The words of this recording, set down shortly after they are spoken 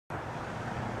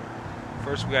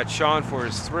First we got Sean for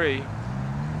his 3.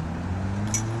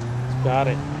 Got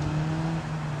it.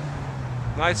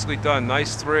 Nicely done,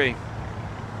 nice 3.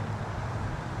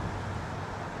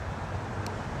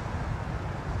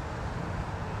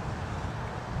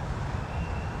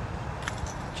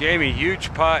 Jamie,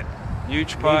 huge putt.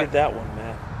 Huge putt. Needed that one,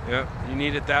 man. Yep, you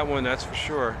needed that one, that's for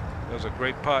sure. That was a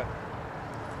great putt.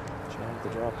 Trying to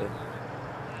drop it.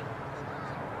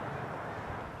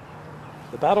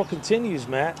 The battle continues,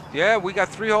 Matt. Yeah, we got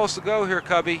 3 holes to go here,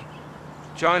 Cubby.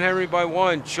 John Henry by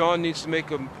 1. Sean needs to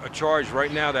make a charge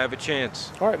right now to have a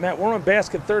chance. All right, Matt, we're on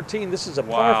basket 13. This is a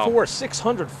Wow. par 4,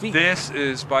 600 feet. This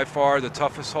is by far the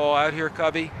toughest hole out here,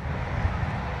 Cubby.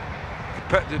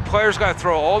 The player's got to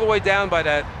throw all the way down by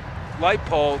that light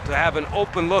pole to have an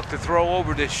open look to throw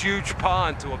over this huge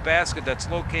pond to a basket that's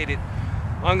located,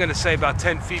 I'm going to say, about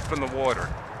 10 feet from the water.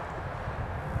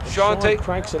 Sean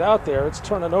cranks it out there. It's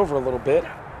turning over a little bit.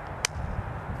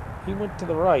 He went to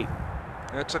the right.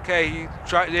 That's okay.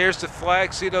 There's the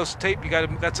flag. See those tape? You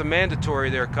got. That's a mandatory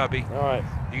there, Cubby. All right.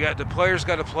 The players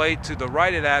got to play to the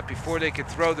right of that before they can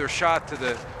throw their shot to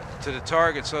the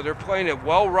target. So they're playing it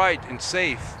well right and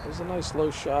safe. There's a nice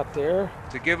low shot there.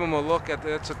 To give them a look at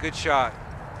that's a good shot.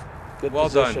 Good well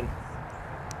position. Done.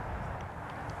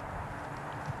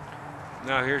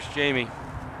 Now here's Jamie.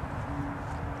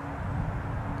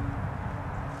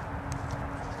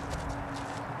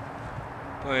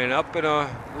 Playing up and a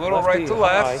little Lefty right to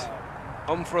left. high.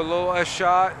 Home for a little less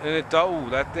shot, and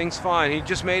that thing's fine. He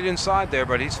just made it inside there,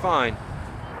 but he's fine.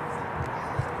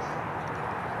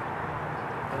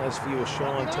 A nice view of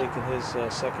Sean taking his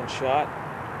second shot.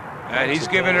 And he's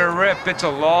giving it a rip. It's a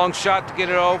long shot to get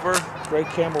it over. Great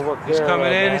camera work there. He's coming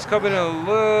in. Matt. He's coming in a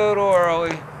little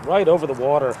early. Right over the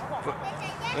water.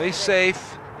 But he's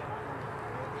safe.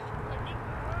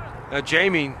 Now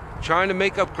Jamie trying to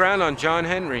make up ground on John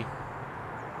Henry.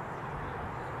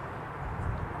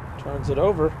 Turns it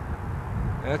over.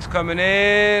 That's coming in,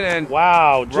 and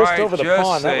wow, just right, over the just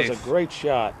pond. safe. That was a great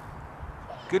shot.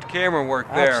 Good camera work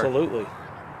there. Absolutely.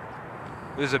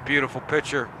 This is a beautiful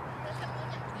picture.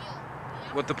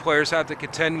 What the players have to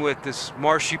contend with, this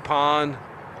marshy pond,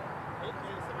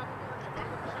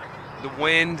 the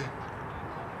wind.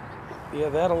 Yeah,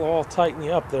 that'll all tighten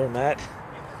you up there, Matt.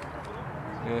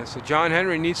 Yeah, so John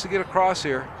Henry needs to get across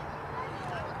here.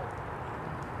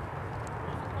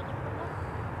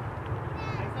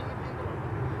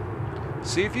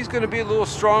 See if he's going to be a little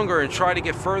stronger and try to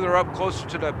get further up closer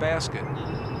to that basket.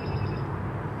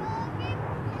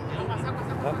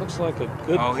 That looks like a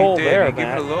good pull pull there, he Matt. Give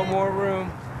it a little more room.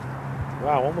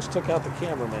 Wow, almost took out the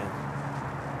cameraman.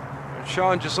 And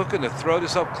Sean just looking to throw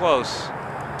this up close.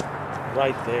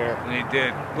 Right there. And he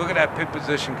did. Look at that pin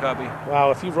position, Cubby. Wow,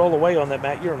 if you roll away on that,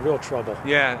 Matt, you're in real trouble.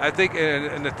 Yeah, I think,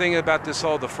 and the thing about this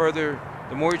hole, the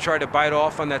more you try to bite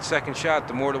off on that second shot,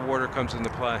 the more the water comes into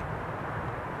play.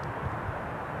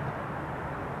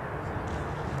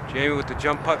 Jamie with the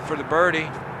jump putt for the birdie.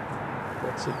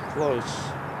 That's it close.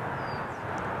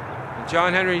 And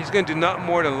John Henry, he's going to do nothing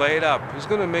more than lay it up. He's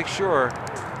going to make sure.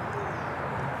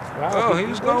 Wow, Oh, he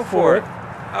was going for it.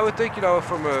 I would think,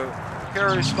 from a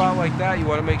carry spot like that, you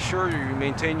want to make sure you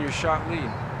maintain your shot lead.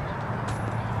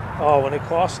 Oh, and it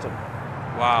cost him.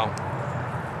 Wow.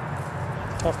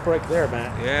 Tough break there,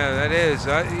 Matt. Yeah, that is.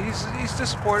 He's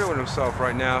disappointed with himself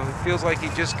right now. He feels like he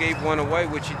just gave one away,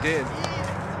 which he did.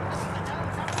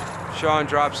 Sean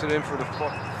drops it in for the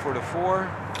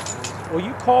 4. Well,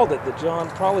 you called it that John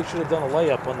probably should have done a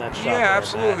layup on that shot. Yeah, there,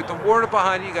 absolutely. Matt. The water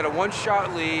behind you, you got a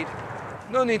 1-shot lead.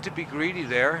 No need to be greedy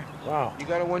there. Wow. You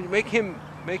got to make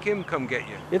him come get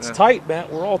you. It's tight,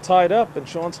 Matt. We're all tied up, and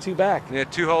Sean's 2 back. Yeah,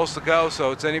 2 holes to go, so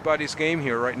it's anybody's game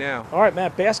here right now. All right,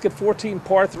 Matt. Basket 14,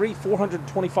 par 3,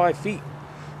 425 feet.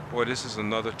 Boy, this is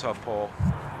another tough hole.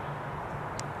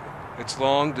 It's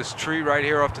long. This tree right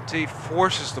here off the tee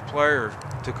forces the player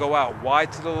to go out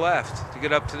wide to the left to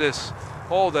get up to this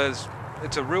hole.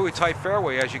 It's a really tight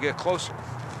fairway as you get closer.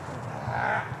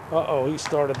 Uh-oh, he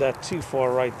started that too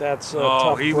far right. That's a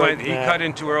tough he break, went. He Matt. cut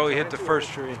in too early. Hit the first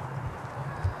tree.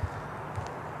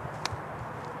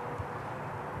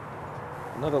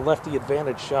 Another lefty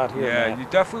advantage shot here, Yeah, Matt. you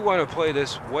definitely want to play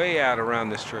this way out around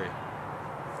this tree.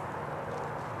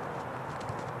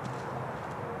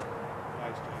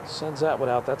 Sends that one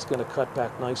out. That's going to cut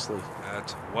back nicely.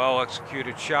 That's a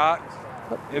well-executed shot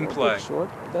in play. Short.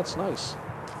 That's nice.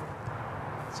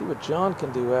 See what John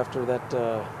can do after that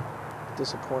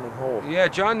disappointing hole. Yeah,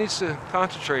 John needs to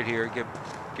concentrate here. Get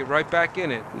right back in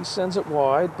it. He sends it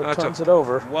wide, but That's turns it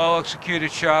over.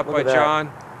 Well-executed shot Look by at that.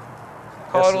 John.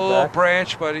 Caught a little back.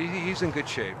 branch, but he's in good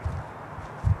shape.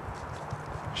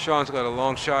 Sean's got a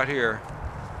long shot here.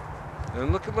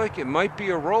 And looking like it might be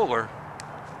a roller.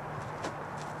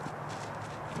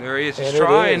 There he is. He's And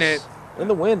trying it. In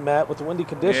the wind, Matt, with the windy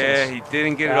conditions. Yeah, he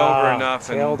didn't get it over enough.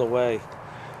 Tailed away.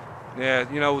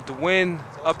 Yeah, you know, with the wind,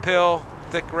 uphill,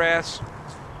 thick grass,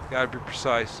 got to be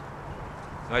precise.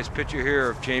 Nice picture here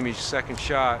of Jamie's second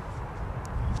shot.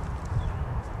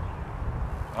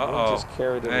 Just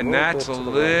carried it and that's a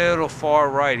little far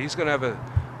right. He's going to have a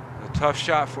tough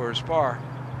shot for his par.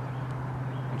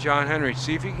 John Henry,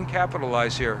 see if he can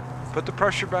capitalize here. Put the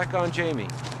pressure back on Jamie.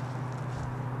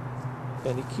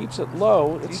 And he keeps it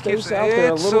low. It stays out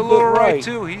there a it's little a little bit right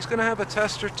too. He's going to have a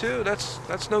tester too.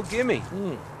 That's no gimme.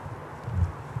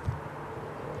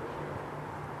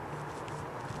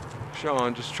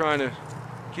 Sean just trying to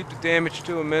keep the damage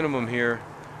to a minimum here.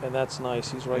 And that's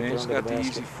nice. He's right there He's under got the the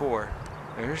basket. easy 4.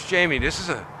 And here's Jamie. This is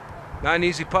not an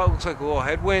easy putt. Looks like a little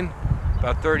headwind,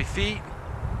 about 30 feet.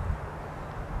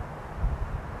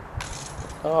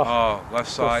 Oh, left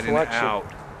side deflection. and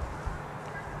out.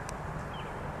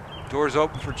 Doors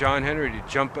open for John Henry to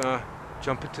jump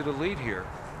into the lead here.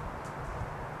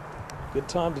 Good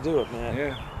time to do it, man.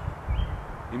 Yeah.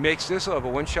 He makes this of a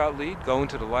one-shot lead going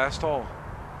to the last hole.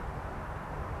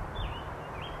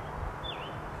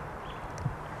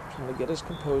 Trying to get his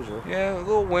composure. Yeah, a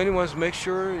little wind. He wants to make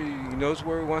sure he knows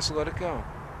where he wants to let it go.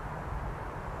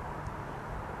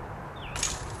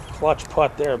 Clutch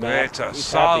putt there, man. It's a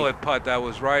solid putt. That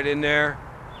was right in there.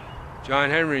 John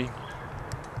Henry,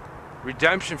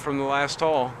 redemption from the last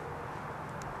hole.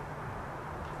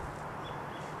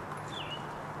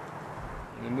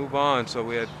 And we move on. So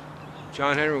we had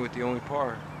John Henry with the only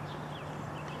par.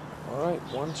 All right,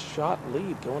 one shot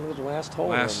lead going into the last hole.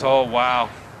 Last hole, wow.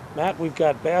 Matt, we've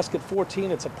got basket 14.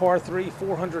 It's a par 3,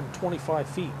 425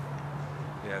 feet.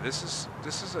 Yeah, this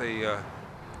is a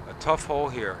tough hole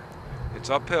here. It's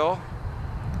uphill.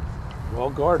 Well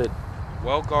guarded.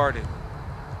 Well guarded.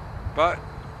 But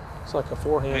it's like a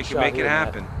forehand shot. Make it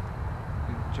happen.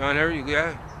 Matt. John Henry,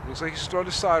 yeah, looks like he's throwing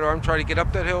the sidearm, try to get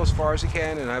up that hill as far as he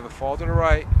can, and have a fall to the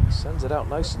right. Sends it out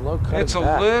nice and low. It's a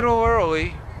little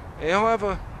early. And he'll have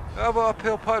an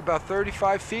uphill putt about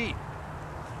 35 feet.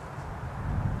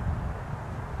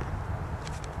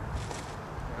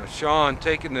 Now Sean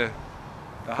taking the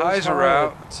hyzer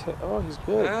route. Oh, he's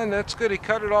good. And that's good. He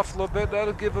cut it off a little bit.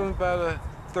 That'll give him about a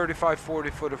 35, 40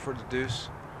 footer for the deuce.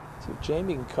 So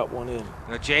Jamie can cut one in.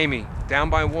 Now Jamie, down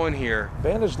by 1 here.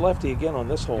 Advantage lefty again on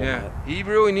this hole, Yeah, Matt. he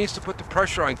really needs to put the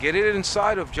pressure on. Get it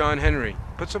inside of John Henry.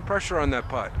 Put some pressure on that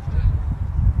putt.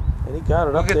 And he got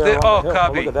it up there. Oh,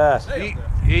 Cubby. Look at that.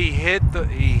 He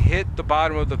hit the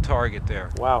bottom of the target there.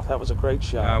 Wow, that was a great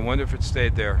shot. I wonder if it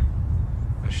stayed there.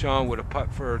 Sean with a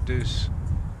putt for a deuce.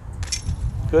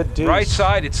 Good deuce. Right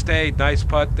side, it stayed. Nice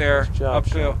putt there. Nice job,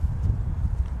 uphill. Sean.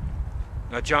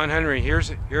 Now John Henry, here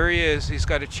he is. He's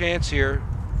got a chance here.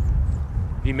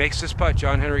 He makes this putt.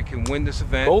 John Henry can win this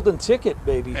event. Golden ticket,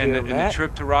 baby, and here, the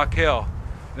trip to Rock Hill.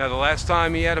 Now the last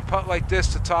time he had a putt like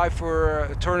this to tie for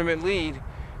a tournament lead,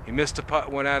 he missed a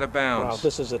putt, went out of bounds. Wow,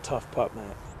 this is a tough putt,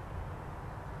 Matt.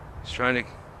 He's trying to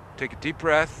take a deep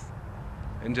breath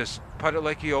and just putt it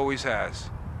like he always has.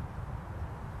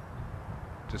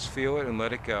 Just feel it and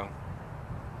let it go.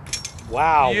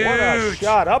 Wow, Huge. What a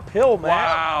shot uphill, Matt.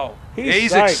 Wow.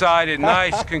 He's psyched. excited.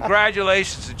 Nice.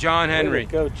 Congratulations to John Henry. Way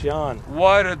to go, John.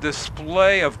 What a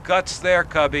display of guts there,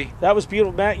 Cubby. That was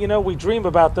beautiful, Matt. You know, we dream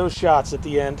about those shots at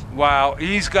the end. Wow.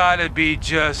 He's got to be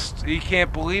just, he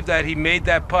can't believe that he made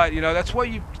that putt. You know, that's what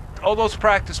all those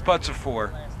practice putts are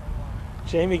for.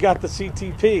 Jamie got the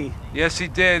CTP. Yes, he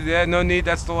did. Yeah, no need.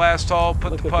 That's the last hole.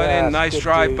 Put Look the at putt that. in. Nice Good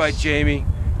drive deuce. by Jamie.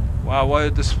 Wow, what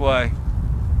a display.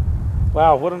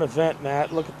 Wow, what an event,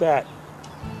 Matt. Look at that.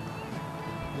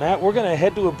 Matt, we're going to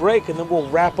head to a break, and then we'll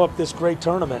wrap up this great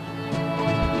tournament.